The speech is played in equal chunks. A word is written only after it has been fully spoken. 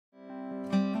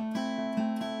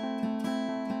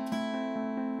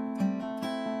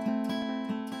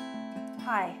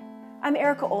Hi, I'm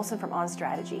Erica Olson from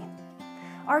OnStrategy.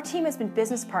 Our team has been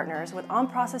business partners with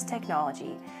OnProcess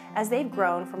Technology as they've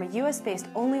grown from a US-based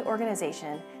only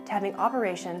organization to having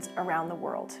operations around the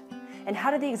world. And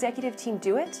how did the executive team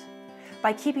do it?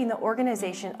 By keeping the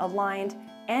organization aligned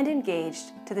and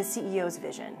engaged to the CEO's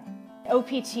vision.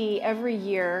 OPT every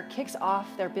year kicks off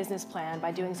their business plan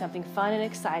by doing something fun and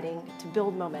exciting to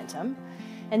build momentum.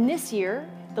 And this year,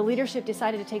 the leadership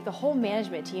decided to take the whole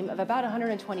management team of about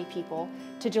 120 people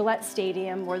to Gillette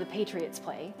Stadium where the Patriots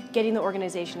play, getting the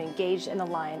organization engaged and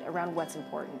aligned around what's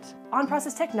important.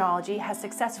 OnProcess Technology has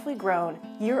successfully grown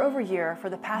year over year for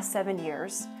the past 7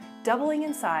 years, doubling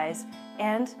in size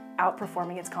and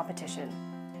outperforming its competition.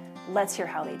 Let's hear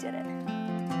how they did it.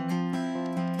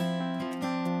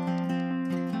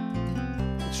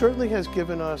 It certainly has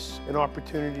given us an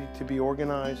opportunity to be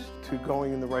organized, to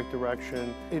going in the right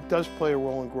direction. It does play a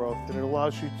role in growth, and it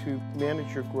allows you to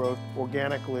manage your growth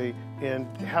organically and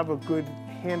have a good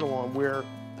handle on where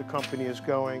the company is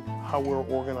going, how we're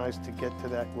organized to get to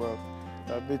that growth.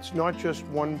 It's not just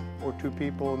one or two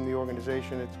people in the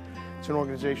organization. It's an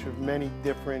organization of many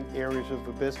different areas of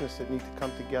the business that need to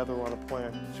come together on a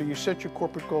plan. So you set your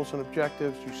corporate goals and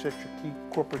objectives, you set your key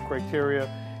corporate criteria,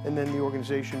 and then the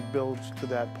organization builds to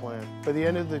that plan. By the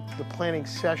end of the planning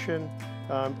session,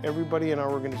 everybody in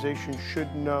our organization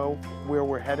should know where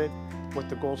we're headed, what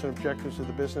the goals and objectives of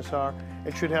the business are,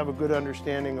 and should have a good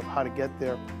understanding of how to get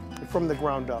there from the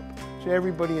ground up. So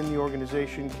everybody in the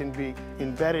organization can be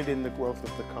embedded in the growth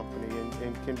of the company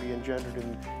and can be engendered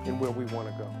in where we want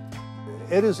to go.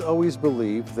 Ed has always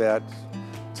believed that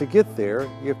to get there,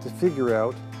 you have to figure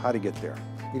out how to get there.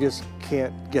 You just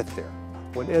can't get there.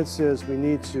 When Ed says we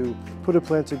need to put a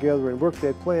plan together and work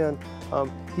that plan,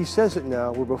 he says it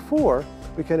now, where before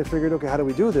we kind of figured, okay, how do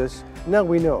we do this? Now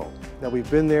we know. Now we've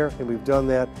been there and we've done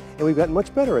that, and we've gotten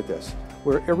much better at this,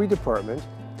 where every department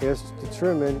has to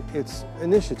determine its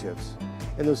initiatives.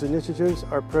 And those initiatives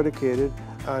are predicated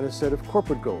on a set of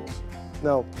corporate goals.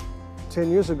 Now, 10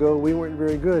 years ago, we weren't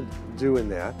very good doing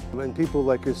that. And people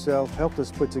like yourself helped us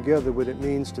put together what it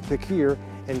means to pick here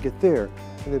and get there.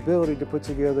 And the ability to put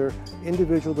together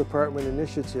individual department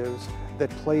initiatives that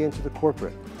play into the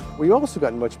corporate. We also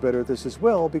got much better at this as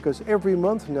well, because every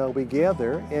month now we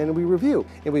gather and we review.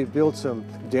 And we've built some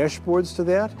dashboards to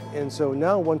that. And so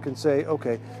now one can say,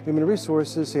 okay, Human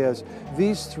Resources has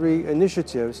these 3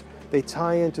 initiatives. They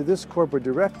tie into this corporate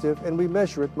directive, and we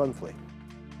measure it monthly.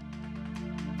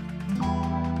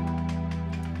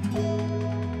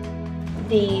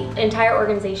 The entire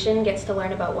organization gets to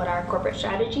learn about what our corporate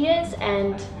strategy is,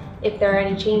 and if there are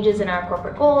any changes in our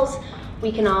corporate goals,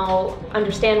 we can all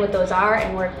understand what those are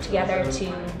and work together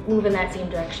to move in that same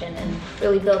direction and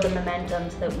really build the momentum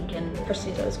so that we can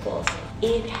pursue those goals.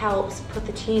 It helps put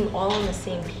the team all on the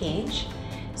same page,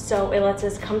 so it lets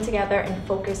us come together and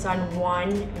focus on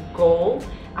one goal.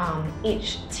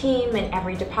 Each team and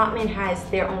every department has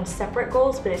their own separate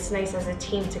goals, but it's nice as a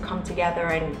team to come together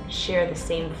and share the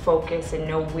same focus and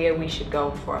know where we should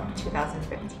go for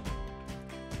 2015.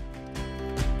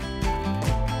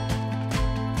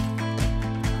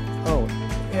 Oh,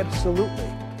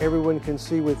 absolutely. Everyone can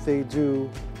see what they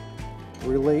do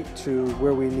relate to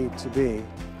where we need to be,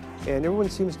 and everyone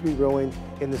seems to be rowing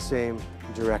in the same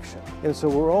direction. And so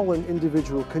we're all in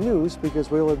individual canoes because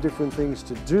we all have different things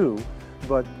to do,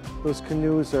 but those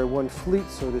canoes are one fleet,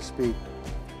 so to speak,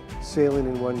 sailing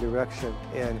in one direction,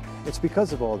 and it's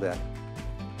because of all that